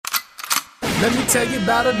Let me tell you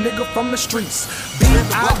about a nigga from the streets.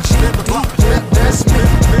 B.I.G.D. That's me.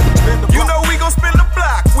 You know we gon' spin the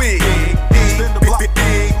block with Big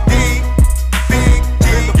D.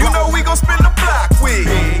 You know we gon' spin the block with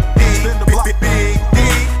Big D.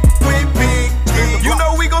 You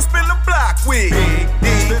know we gon' spin the block with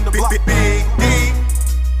Big D.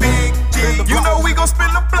 You know we gon'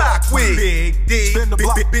 spin the block with Big D. Big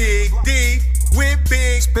D. With Big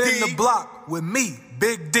D. Spin the block with me,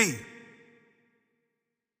 Big D.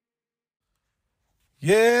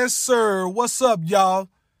 Yes, sir. What's up, y'all?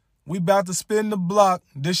 We about to spin the block.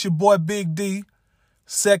 This your boy Big D.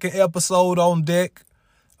 Second episode on deck.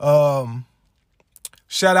 Shout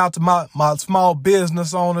out to my small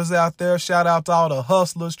business owners out there. Shout out to all the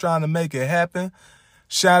hustlers trying to make it happen.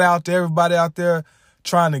 Shout out to everybody out there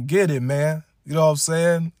trying to get it, man. You know what I'm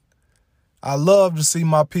saying? I love to see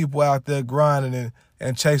my people out there grinding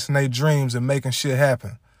and chasing their dreams and making shit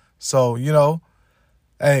happen. So, you know,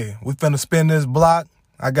 hey, we finna spin this block.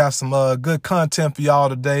 I got some good content for y'all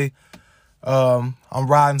today. I'm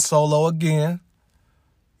riding solo again.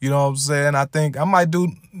 You know what I'm saying? I think I might do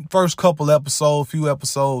first few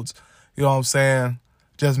episodes, you know what I'm saying?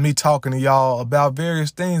 Just me talking to y'all about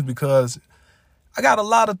various things because I got a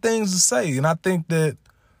lot of things to say, and I think that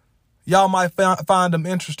y'all might find them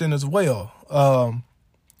interesting as well.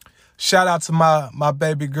 Shout out to my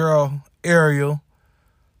baby girl, Ariel,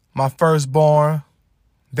 my firstborn,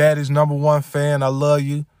 daddy's #1 fan. I love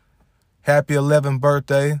you. Happy 11th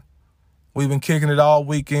birthday. We've been kicking it all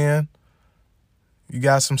weekend. You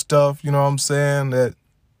got some stuff, you know what I'm saying, that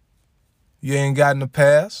you ain't got in the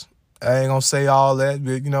past. I ain't gonna say all that,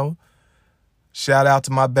 but, you know, shout out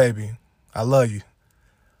to my baby. I love you.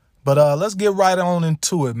 But let's get right on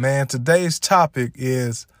into it, man. Today's topic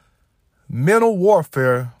is mental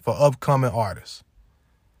warfare for upcoming artists.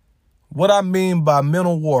 What I mean by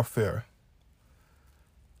mental warfare?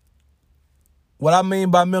 What I mean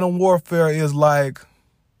by mental warfare is like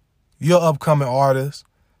you're upcoming artist.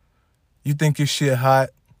 You think your shit hot.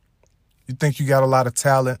 You think you got a lot of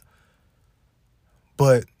talent.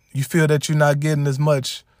 But you feel that you're not getting as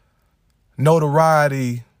much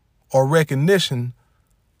notoriety or recognition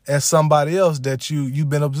as somebody else that you've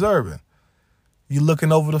been observing. You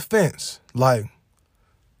looking over the fence like,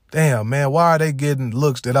 damn, man, why are they getting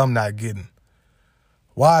looks that I'm not getting?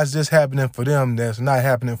 Why is this happening for them that's not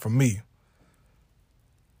happening for me?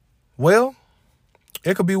 Well,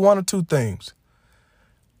 it could be one or two things.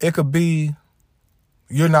 It could be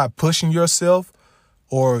you're not pushing yourself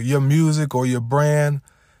or your music or your brand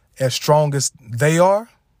as strong as they are,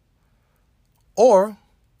 or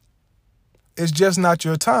it's just not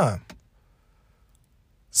your time.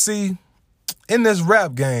 See, in this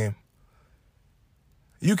rap game,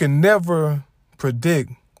 you can never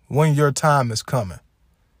predict when your time is coming.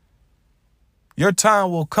 Your time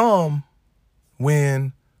will come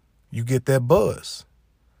when you get that buzz.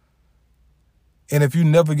 And if you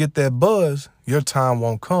never get that buzz, your time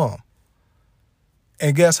won't come.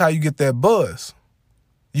 And guess how you get that buzz?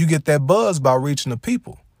 You get that buzz by reaching the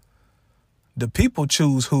people. The people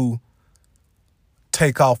choose who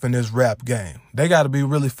take off in this rap game. They got to be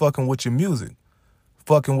really fucking with your music,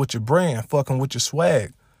 fucking with your brand, fucking with your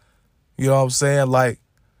swag. You know what I'm saying? Like,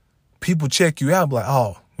 people check you out like,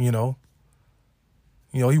 oh, you know,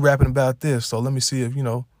 he rapping about this, so let me see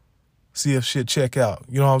if shit check out.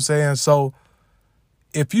 You know what I'm saying? So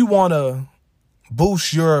if you want to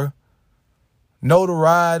boost your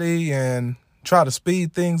notoriety and try to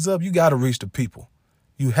speed things up, you got to reach the people.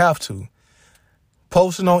 You have to.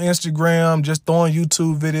 Posting on Instagram, just throwing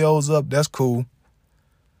YouTube videos up, that's cool.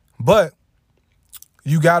 But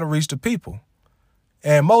you got to reach the people.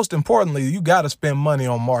 And most importantly, you got to spend money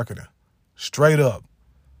on marketing. Straight up.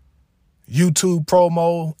 YouTube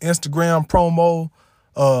promo, Instagram promo,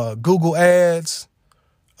 Google ads.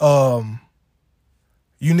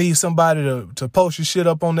 You need somebody to post your shit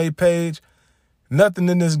up on their page. Nothing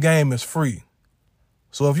in this game is free.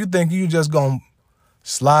 So if you think you just gonna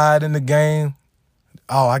slide in the game,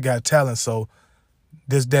 oh, I got talent, so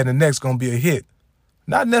this, that, and the next gonna be a hit.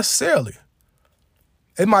 Not necessarily.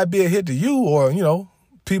 It might be a hit to you or, you know,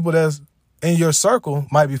 people that's in your circle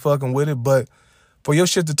might be fucking with it, but for your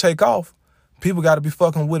shit to take off, people got to be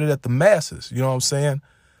fucking with it at the masses. You know what I'm saying?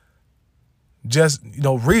 Just, you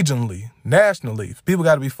know, regionally, nationally, people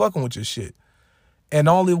got to be fucking with your shit. And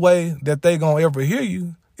the only way that they gonna ever hear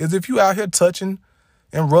you is if you out here touching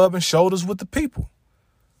and rubbing shoulders with the people.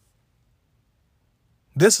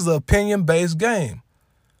 This is an opinion-based game.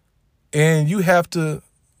 And you have to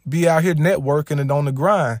be out here networking and on the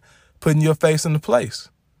grind, putting your face in the place.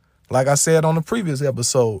 Like I said on the previous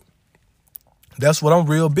episode, that's what I'm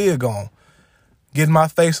real big on. getting my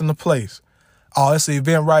face in the place. Oh, it's an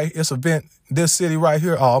event, this city right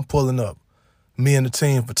here. Oh, I'm pulling up. Me and the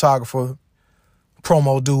team, photographer,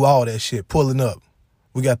 promo dude, all that shit, pulling up.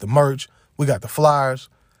 We got the merch, we got the flyers.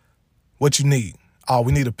 What you need? Oh,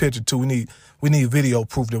 we need a picture too. We need video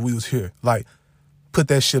proof that we was here. Like, put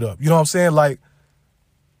that shit up. You know what I'm saying? Like,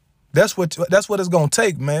 that's what it's gonna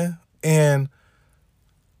take, man. And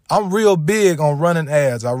I'm real big on running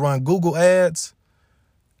ads. I run Google ads,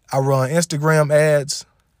 I run Instagram ads,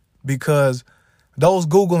 because those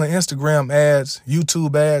Google and Instagram ads,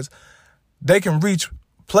 YouTube ads, they can reach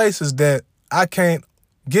places that I can't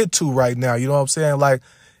get to right now. You know what I'm saying? Like,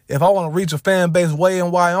 if I want to reach a fan base way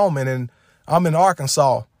in Wyoming and I'm in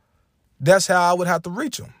Arkansas, that's how I would have to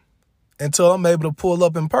reach them until I'm able to pull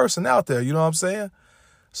up in person out there. You know what I'm saying?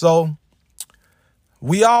 So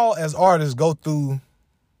we all as artists go through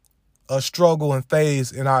a struggle and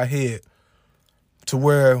phase in our head to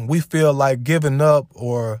where we feel like giving up,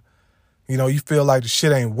 or, you know, you feel like the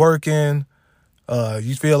shit ain't working.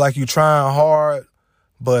 You feel like you're trying hard,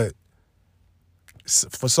 but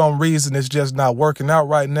for some reason it's just not working out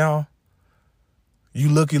right now. You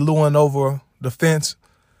looking over the fence,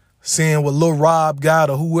 seeing what Lil Rob got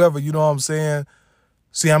or whoever, you know what I'm saying?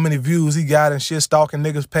 See how many views he got and shit, stalking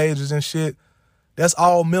niggas' pages and shit. That's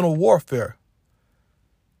all mental warfare.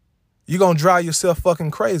 You're going to drive yourself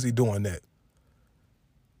fucking crazy doing that.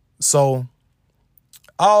 So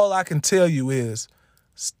all I can tell you is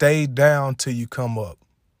stay down till you come up.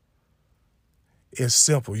 It's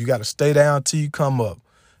simple. You got to stay down till you come up.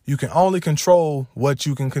 You can only control what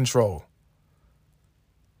you can control.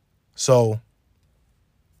 So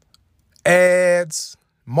ads,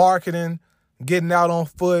 marketing, getting out on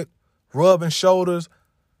foot, rubbing shoulders,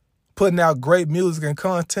 putting out great music and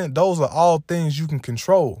content, those are all things you can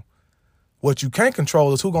control. What you can't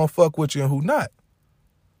control is who gonna fuck with you and who not.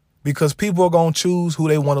 Because people are gonna choose who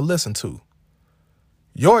they want to listen to.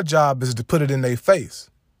 Your job is to put it in their face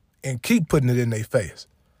and keep putting it in their face.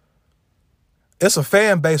 It's a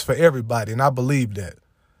fan base for everybody, and I believe that.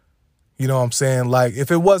 You know what I'm saying? Like,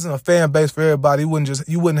 if it wasn't a fan base for everybody, you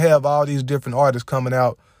wouldn't have all these different artists coming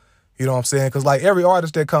out. You know what I'm saying? Because, like, every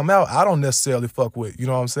artist that come out, I don't necessarily fuck with. You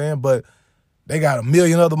know what I'm saying? But they got a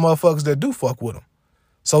million other motherfuckers that do fuck with them.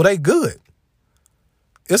 So they good.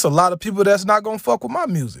 It's a lot of people that's not going to fuck with my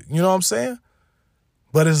music. You know what I'm saying?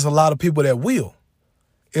 But it's a lot of people that will.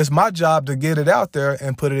 It's my job to get it out there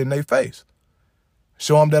and put it in their face.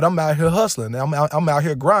 Show them that I'm out here hustling. I'm out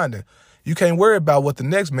here grinding. You can't worry about what the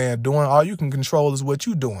next man doing. All you can control is what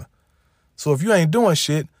you doing. So if you ain't doing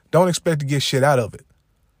shit, don't expect to get shit out of it.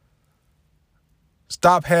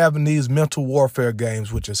 Stop having these mental warfare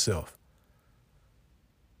games with yourself.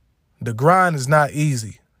 The grind is not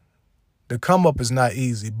easy. The come up is not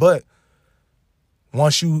easy. But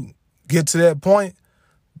once you get to that point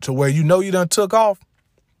to where you know you done took off,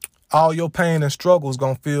 all your pain and struggle is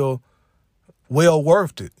going to feel well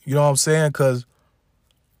worth it. You know what I'm saying? Because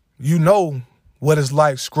you know what it's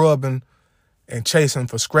like scrubbing and chasing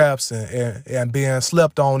for scraps and being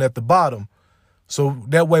slept on at the bottom. So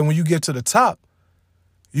that way when you get to the top,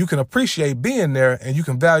 you can appreciate being there and you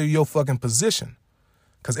can value your fucking position.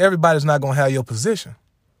 Because everybody's not going to have your position.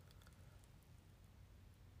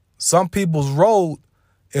 Some people's road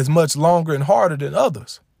is much longer and harder than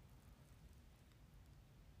others.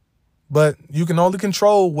 But you can only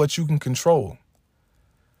control what you can control.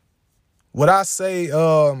 What I say,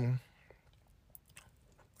 I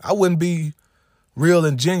wouldn't be real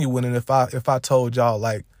and genuine if I told y'all,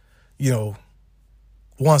 like, you know,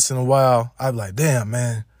 once in a while, I'd be like, damn,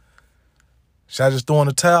 man, should I just throw in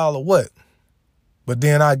the towel or what? But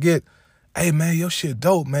then I get, hey, man, your shit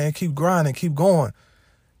dope, man. Keep grinding, keep going.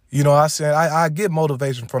 You know, I said, I get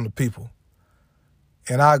motivation from the people.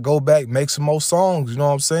 And I go back, make some more songs, you know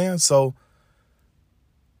what I'm saying? So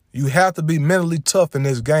you have to be mentally tough in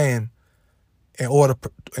this game in order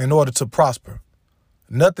to prosper.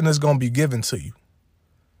 Nothing is going to be given to you.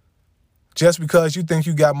 Just because you think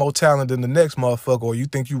you got more talent than the next motherfucker or you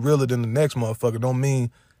think you realer than the next motherfucker don't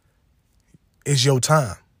mean it's your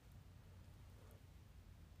time.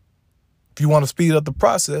 If you want to speed up the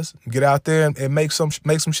process, get out there and make some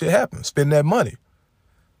shit happen. Spend that money.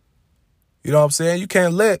 You know what I'm saying? You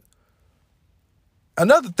can't let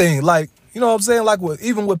another thing, like, you know what I'm saying? Like,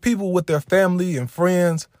 even with people with their family and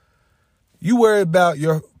friends, you worry about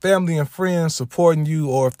your family and friends supporting you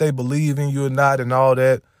or if they believe in you or not and all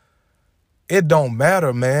that. It don't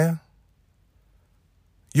matter, man.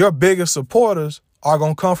 Your biggest supporters are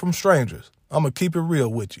going to come from strangers. I'm going to keep it real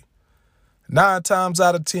with you. 9 times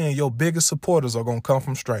out of 10, your biggest supporters are going to come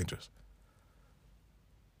from strangers.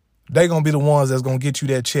 They're going to be the ones that's going to get you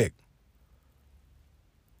that check.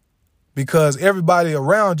 because everybody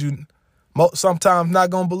around you sometimes not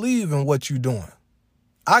going to believe in what you're doing.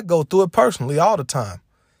 I go through it personally all the time.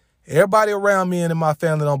 Everybody around me and in my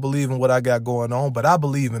family don't believe in what I got going on, but I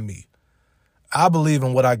believe in me. I believe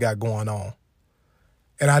in what I got going on.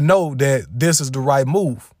 And I know that this is the right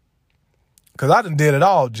move. Because I done did it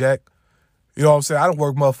all, Jack. You know what I'm saying? I done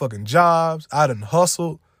worked motherfucking jobs. I done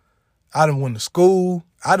hustled. I done went to school.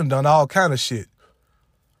 I done all kind of shit.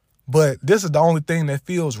 But this is the only thing that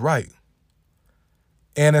feels right.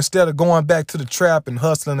 And instead of going back to the trap and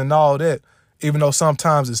hustling and all that, even though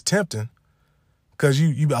sometimes it's tempting, because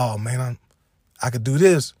you oh man, I could do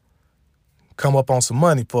this, come up on some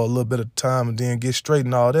money for a little bit of time and then get straight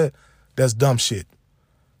and all that. That's dumb shit.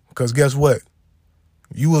 Because guess what?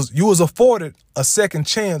 You was afforded a second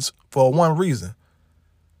chance for one reason.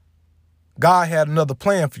 God had another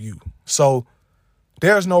plan for you. So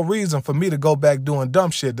there's no reason for me to go back doing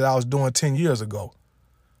dumb shit that I was doing 10 years ago.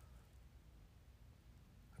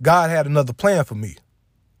 God had another plan for me.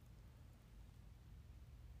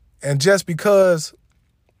 And just because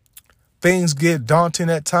things get daunting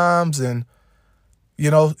at times and,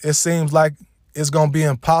 it seems like it's going to be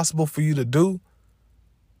impossible for you to do,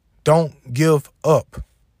 don't give up.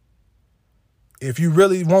 If you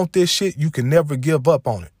really want this shit, you can never give up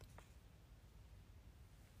on it.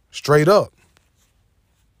 Straight up.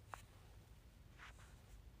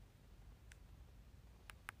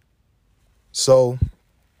 So,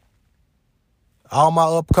 all my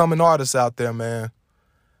upcoming artists out there, man,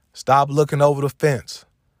 stop looking over the fence.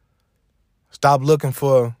 Stop looking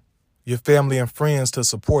for your family and friends to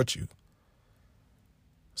support you.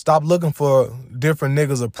 Stop looking for different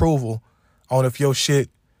niggas' approval on if your shit,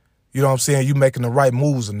 you making the right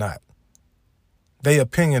moves or not. Their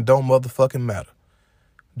opinion don't motherfucking matter.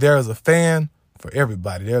 There is a fan for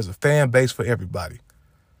everybody. There's a fan base for everybody.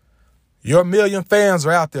 Your million fans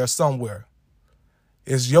are out there somewhere.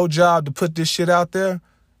 It's your job to put this shit out there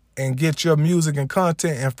and get your music and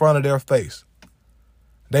content in front of their face.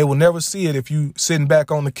 They will never see it if you sitting back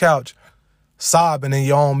on the couch sobbing in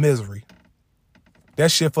your own misery. That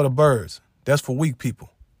shit for the birds. That's for weak people.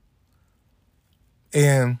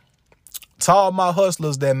 And to all my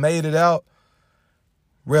hustlers that made it out,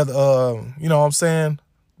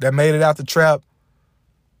 that made it out the trap,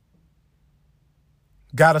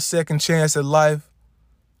 got a second chance at life,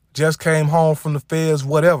 just came home from the feds,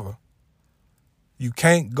 whatever. You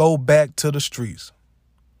can't go back to the streets.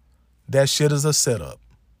 That shit is a setup.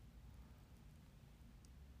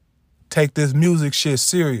 Take this music shit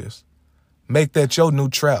serious. Make that your new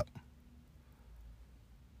trap.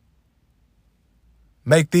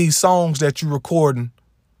 Make these songs that you recording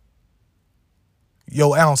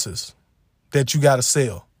your ounces that you gotta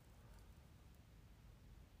sell.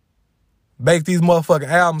 Make these motherfucking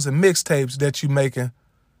albums and mixtapes that you making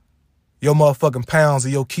your motherfucking pounds or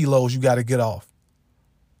your kilos you gotta get off.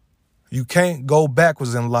 You can't go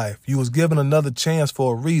backwards in life. You was given another chance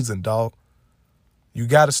for a reason, dog. You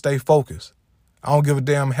gotta stay focused. I don't give a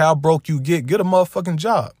damn how broke you get. Get a motherfucking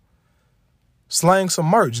job. Slang some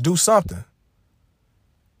merch. Do something.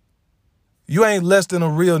 You ain't less than a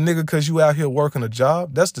real nigga because you out here working a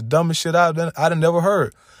job. That's the dumbest shit I done never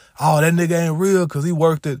heard. Oh, that nigga ain't real because he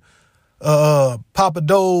worked at Papa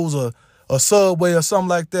Do's or Subway or something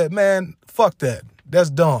like that. Man, fuck that. That's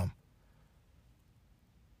dumb.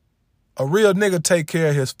 A real nigga take care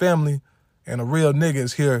of his family, and a real nigga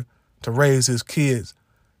is here to raise his kids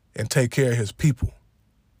and take care of his people,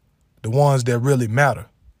 the ones that really matter.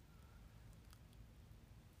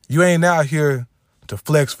 You ain't out here to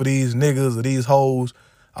flex for these niggas or these hoes.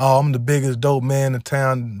 Oh, I'm the biggest dope man in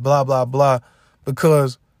town, blah, blah, blah.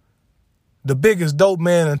 Because the biggest dope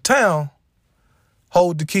man in town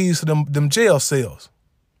hold the keys to them jail cells.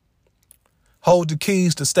 Hold the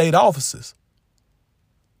keys to state offices.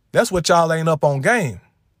 That's what y'all ain't up on game.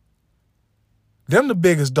 Them the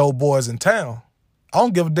biggest dope boys in town. I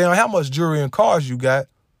don't give a damn how much jewelry and cars you got.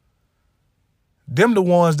 Them the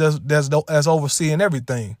ones that's overseeing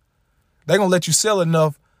everything. They gonna let you sell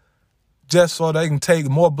enough just so they can take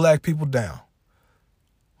more black people down,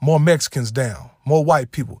 more Mexicans down, more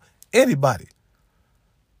white people, anybody.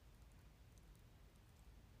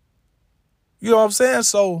 You know what I'm saying?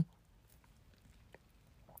 So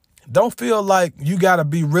don't feel like you gotta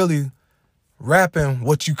be really rapping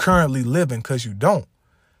what you currently living, because you don't.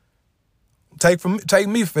 Take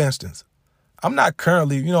me, for instance. I'm not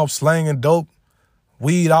currently, slanging dope,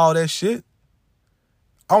 weed, all that shit.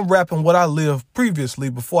 I'm rapping what I lived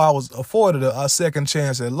previously before I was afforded a second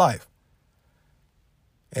chance at life.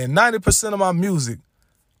 And 90% of my music,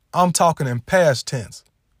 I'm talking in past tense.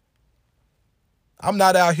 I'm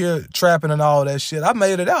not out here trapping and all that shit. I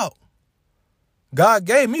made it out. God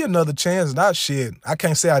gave me another chance, not shit. I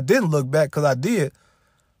can't say I didn't look back because I did,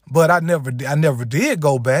 but I never did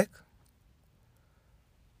go back.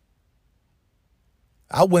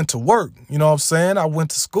 I went to work, you know what I'm saying? I went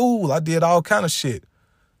to school. I did all kind of shit.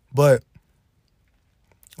 But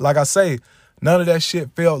like I say, none of that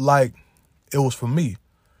shit felt like it was for me.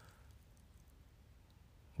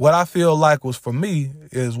 What I feel like was for me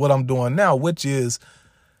is what I'm doing now, which is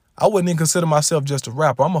I wouldn't even consider myself just a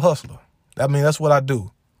rapper. I'm a hustler. I mean, that's what I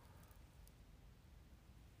do.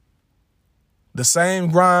 The same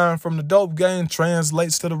grind from the dope game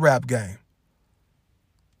translates to the rap game.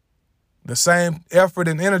 The same effort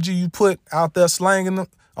and energy you put out there slanging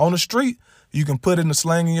on the street, you can put into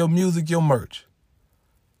slanging your music, your merch.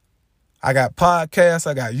 I got podcasts,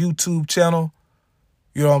 I got YouTube channel.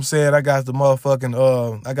 You know what I'm saying? I got the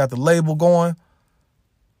motherfucking, I got the label going.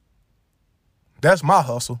 That's my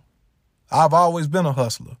hustle. I've always been a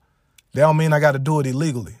hustler. That don't mean I got to do it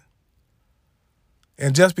illegally.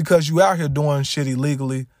 And just because you out here doing shit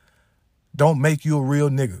illegally, don't make you a real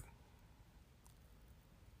nigga.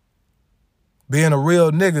 Being a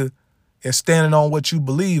real nigga is standing on what you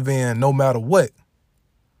believe in no matter what.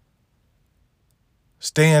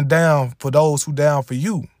 Staying down for those who down for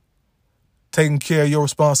you. Taking care of your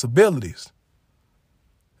responsibilities.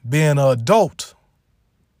 Being an adult.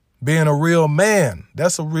 Being a real man.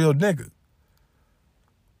 That's a real nigga.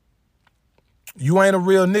 You ain't a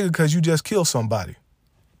real nigga because you just killed somebody.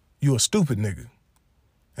 You a stupid nigga.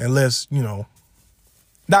 Unless, you know,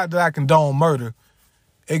 not that I condone murder.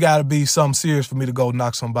 It got to be something serious for me to go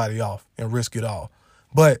knock somebody off and risk it all.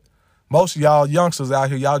 But most of y'all youngsters out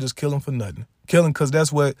here, y'all just killing for nothing. Killing because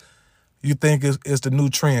that's what you think is the new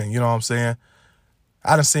trend, you know what I'm saying?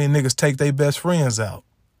 I done seen niggas take their best friends out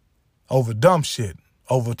over dumb shit,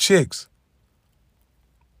 over chicks.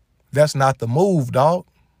 That's not the move, dog.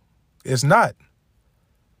 It's not.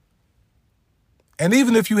 And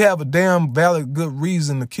even if you have a damn valid good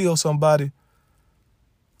reason to kill somebody,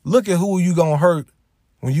 look at who you gonna hurt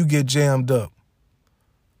when you get jammed up.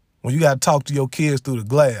 When you gotta talk to your kids through the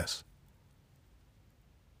glass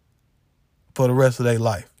for the rest of their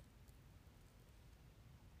life.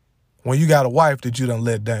 When you got a wife that you done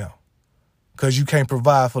let down because you can't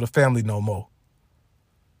provide for the family no more.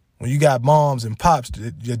 When you got moms and pops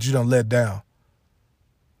that you done let down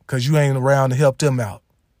because you ain't around to help them out.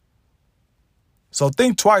 So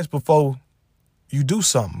think twice before you do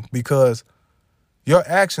something, because your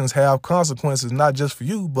actions have consequences not just for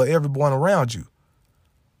you, but everyone around you.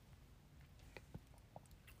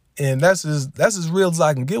 And that's as real as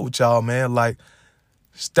I can get with y'all, man. Like,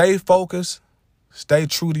 stay focused, stay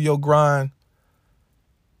true to your grind,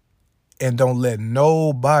 and don't let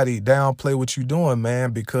nobody downplay what you're doing,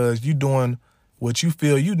 man, because you're doing what you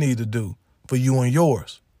feel you need to do for you and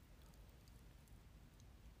yours.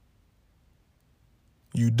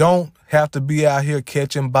 You don't have to be out here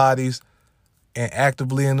catching bodies and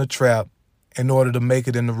actively in the trap in order to make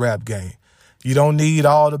it in the rap game. You don't need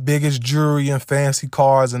all the biggest jewelry and fancy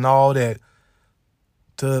cars and all that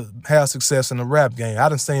to have success in the rap game. I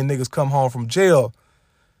done seen niggas come home from jail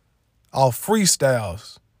off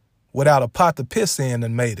freestyles without a pot to piss in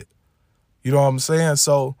and made it. You know what I'm saying?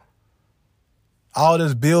 So all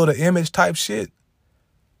this build an image type shit,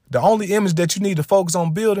 the only image that you need to focus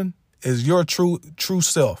on building is your true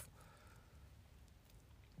self.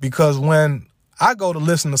 Because when I go to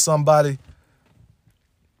listen to somebody,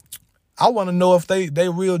 I want to know if they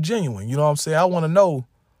real genuine. You know what I'm saying? I want to know,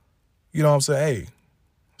 you know what I'm saying? Hey,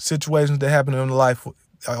 situations that happen in life,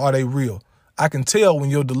 are they real? I can tell when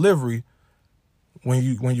your delivery, when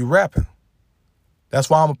you rapping. That's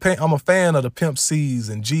why I'm a fan of the Pimp C's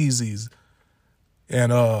and Jeezys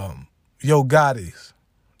and Yo Gotti's,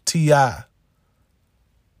 T.I.,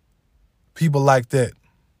 people like that.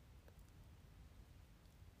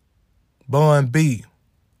 Bun B,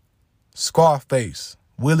 Scarface,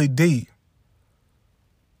 Willie D.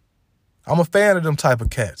 I'm a fan of them type of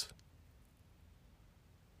cats.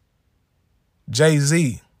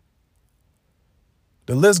 Jay-Z.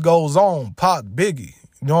 The list goes on. Pac, Biggie.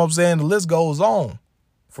 You know what I'm saying? The list goes on.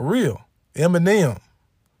 For real. Eminem.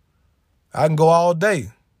 I can go all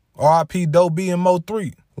day. R.I.P. Doe B and Mo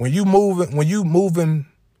 3. When you moving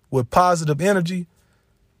with positive energy,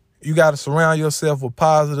 you got to surround yourself with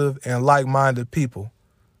positive and like-minded people.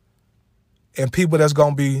 And people that's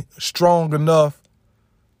going to be strong enough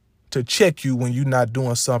to check you when you're not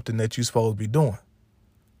doing something that you're supposed to be doing.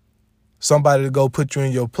 Somebody to go put you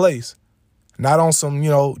in your place. Not on some,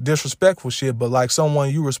 disrespectful shit, but like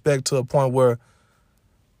someone you respect to a point where,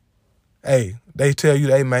 hey, they tell you,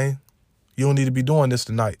 hey, man, you don't need to be doing this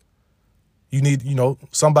tonight. You need,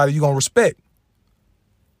 somebody you're going to respect.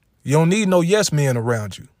 You don't need no yes men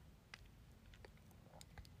around you.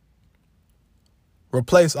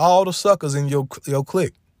 Replace all the suckers in your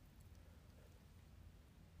clique.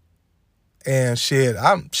 And shit,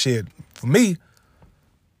 for me,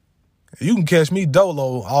 you can catch me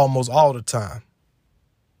dolo almost all the time.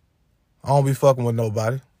 I don't be fucking with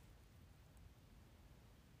nobody.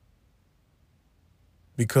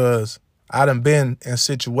 Because I done been in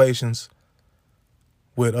situations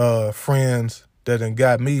with friends that done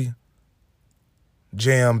got me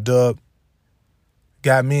jammed up,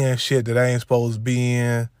 got me in shit that I ain't supposed to be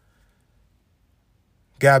in,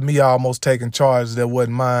 got me almost taking charges that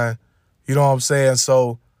wasn't mine. You know what I'm saying?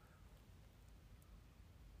 So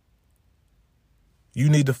you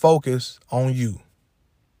need to focus on you.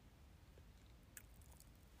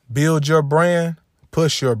 Build your brand,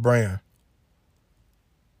 push your brand.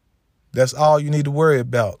 That's all you need to worry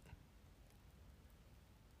about.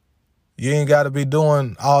 You ain't got to be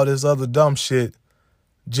doing all this other dumb shit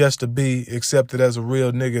just to be accepted as a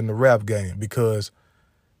real nigga in the rap game, because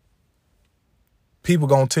people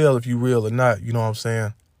gonna tell if you real or not, you know what I'm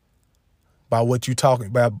saying? By what you talking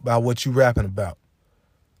about, by what you rapping about.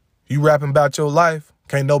 You rapping about your life,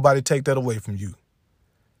 can't nobody take that away from you.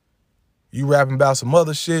 You rapping about some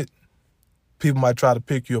other shit, people might try to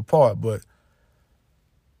pick you apart, but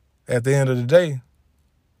at the end of the day,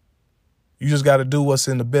 you just got to do what's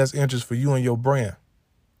in the best interest for you and your brand.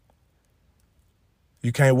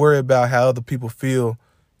 You can't worry about how other people feel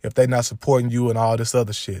if they not supporting you and all this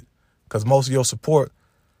other shit, because most of your support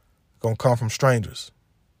gonna come from strangers.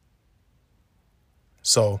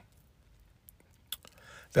 So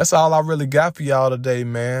that's all I really got for y'all today,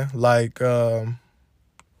 man. Like, follow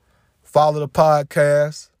the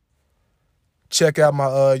podcast. Check out my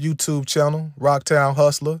YouTube channel, Rocktown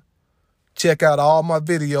Hustler. Check out all my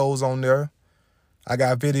videos on there. I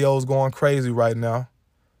got videos going crazy right now.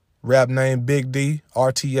 Rap name Big D,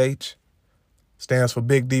 RTH. Stands for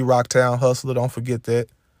Big D Rocktown Hustler. Don't forget that.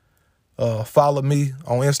 Follow me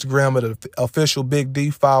on Instagram at official Big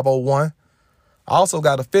D 501. I also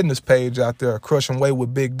got a fitness page out there, Crushing Weight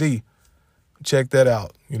with Big D. Check that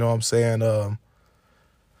out. You know what I'm saying?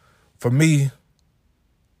 For me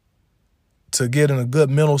to get in a good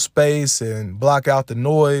mental space and block out the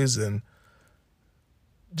noise and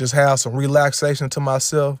just have some relaxation to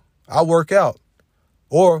myself, I work out.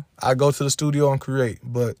 Or I go to the studio and create.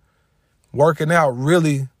 But working out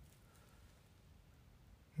really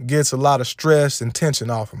gets a lot of stress and tension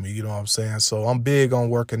off of me, you know what I'm saying? So I'm big on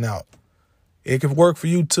working out. It can work for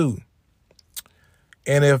you too.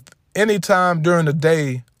 And if any time during the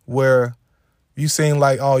day where you seem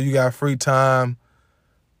like, oh, you got free time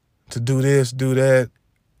to do this, do that,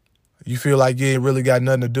 you feel like you ain't really got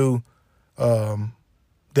nothing to do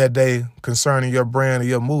that day concerning your brand or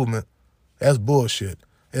your movement, that's bullshit.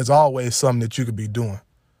 There's always something that you could be doing.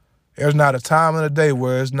 There's not a time in the day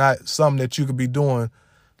where it's not something that you could be doing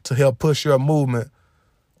to help push your movement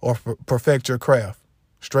or perfect your craft.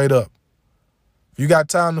 Straight up. If you got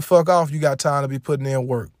time to fuck off, you got time to be putting in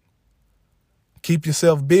work. Keep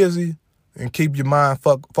yourself busy and keep your mind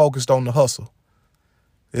focused on the hustle.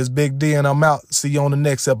 It's Big D and I'm out. See you on the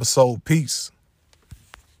next episode. Peace.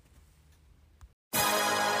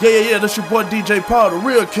 Yeah, that's your boy DJ Paul, the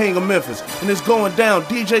real king of Memphis. And it's going down,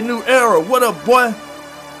 DJ New Era. What up, boy?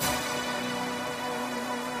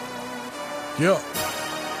 Yeah.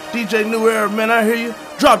 DJ New Era, man, I hear you.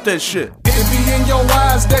 Drop that shit. It be in your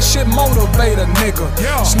eyes, that shit motivate a nigga.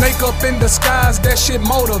 Yeah. Snake up in disguise, that shit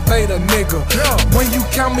motivate a nigga. Yeah. When you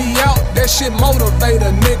count me out, that shit motivate a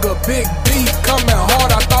nigga. Big D coming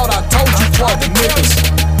hard, I thought I told you for the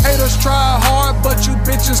niggas. Haters try hard, but you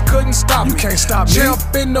bitches couldn't stop me. You can't stop me. Jump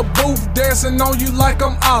in the booth, dancing on you like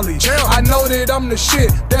I'm Ollie. I know that I'm the shit,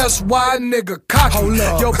 that's why a nigga cocky.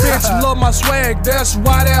 Yo bitch love my swag, that's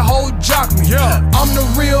why that hoe jock me. Yeah. I'm the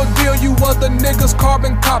real deal, you other niggas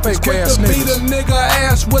carbon copies. Quick to beat a nigga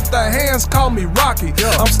ass with the hands, call me Rocky.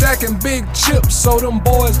 Yeah. I'm stacking big chips, so them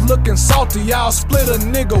boys looking salty. I'll split a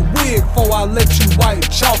nigga wig before I let you white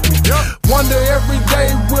chalk me. Yeah. Wonder every day,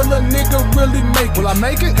 will a nigga really make it? Will I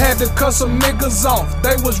make it? Had to cut some niggas off,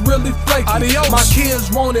 they was really flaky. Adios. My kids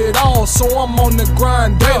want it all, so I'm on the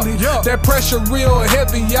grind daily. That pressure real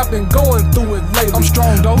heavy, I've been going through it lately. I'm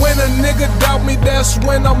strong though. When a nigga doubt me, that's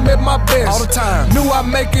when I'm at my best. All the time. Knew I'd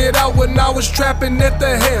make it out when I was trapping at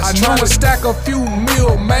the Hess. Trying to stack a few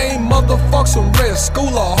mil, man, motherfuck some rest.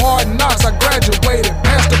 School of hard knocks, I graduated,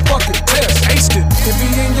 passed the fucking test. Aced it. It be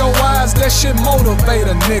in your eyes, that shit motivate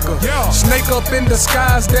a nigga. Snake up in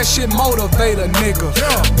disguise, that shit motivate a nigga.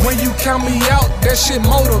 When you count me out, that shit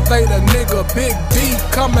motivate a nigga. Big D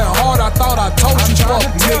coming hard, I thought I told you fuck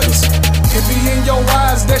niggas. It be in your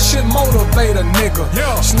eyes, that shit motivate a nigga.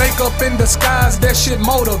 Snake up in disguise, that shit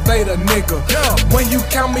motivate a nigga. When you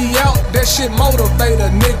count me out, that shit motivate a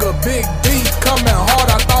nigga. Big D coming hard,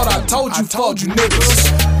 I thought I told you, fuck you niggas.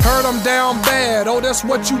 Heard I'm down bad, oh that's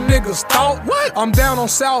what you niggas thought. What? I'm down on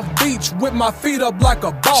South Beach with my feet up like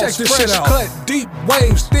a boss. Check this Fresh shit out. cut, deep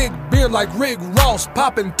waves, thick beer like Rick Ross.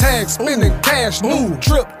 Popping tags, spending cash, new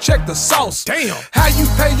drip, check the sauce. Damn. How you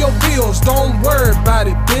pay your bills, don't worry about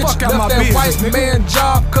it, bitch. Fuck out Left my that business, white nigga. man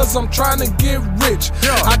job cause I'm trying to get rich.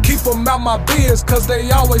 I keep them out my biz cause they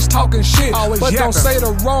always talking shit. But don't say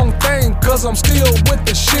the wrong thing cause I'm still with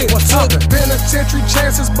the shit. What's Took up? penitentiary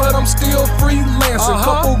chances but I'm still freelancing.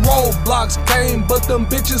 Couple roadblocks came but them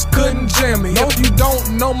bitches couldn't jam me. If you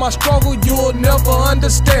don't know my struggle you'll never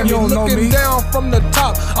understand me. You don't know Looking me. down from the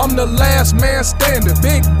top, I'm the last man standing.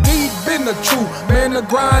 Big D been the truth, man the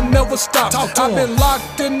grind never stops. Talk to I've been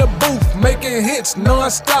locked in the booth, making hits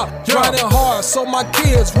non-stop. Grinding hard so my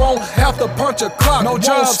kids won't have to punch a clock. No Won't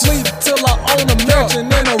jobs. sleep till I own a mansion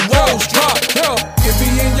and a rose drop. It be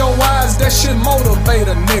in your eyes, that shit motivate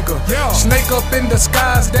a nigga. Snake up in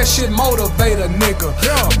disguise, that shit motivate a nigga.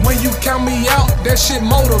 When you count me out, that shit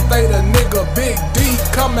motivate a nigga. Big D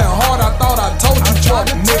coming hard, I thought I told you, fuck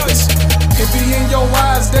niggas. It be in your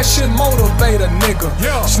eyes, that shit motivate a nigga.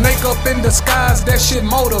 Snake up in disguise, that shit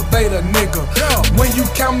motivate a nigga. When you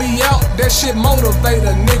count me out, that shit motivate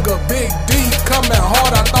a nigga. Big D coming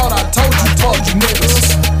hard, I thought I told you, fuck you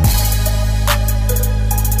niggas.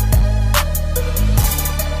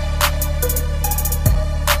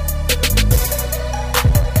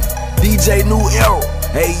 DJ New Era.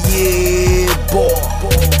 Hey, yeah, boy.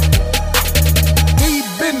 Deep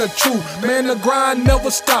in the truth, man, the grind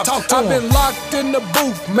never stops. I've been locked in the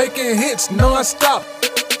booth, making hits non-stop.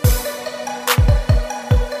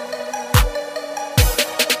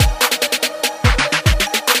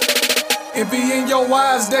 It be in your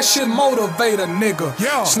eyes, that shit motivate a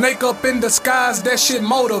nigga. Snake up in disguise, that shit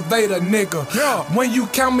motivate a nigga. When you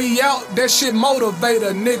count me out, that shit motivate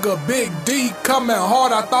a nigga. Big D coming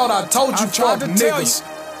hard, I thought I told you, fuck niggas.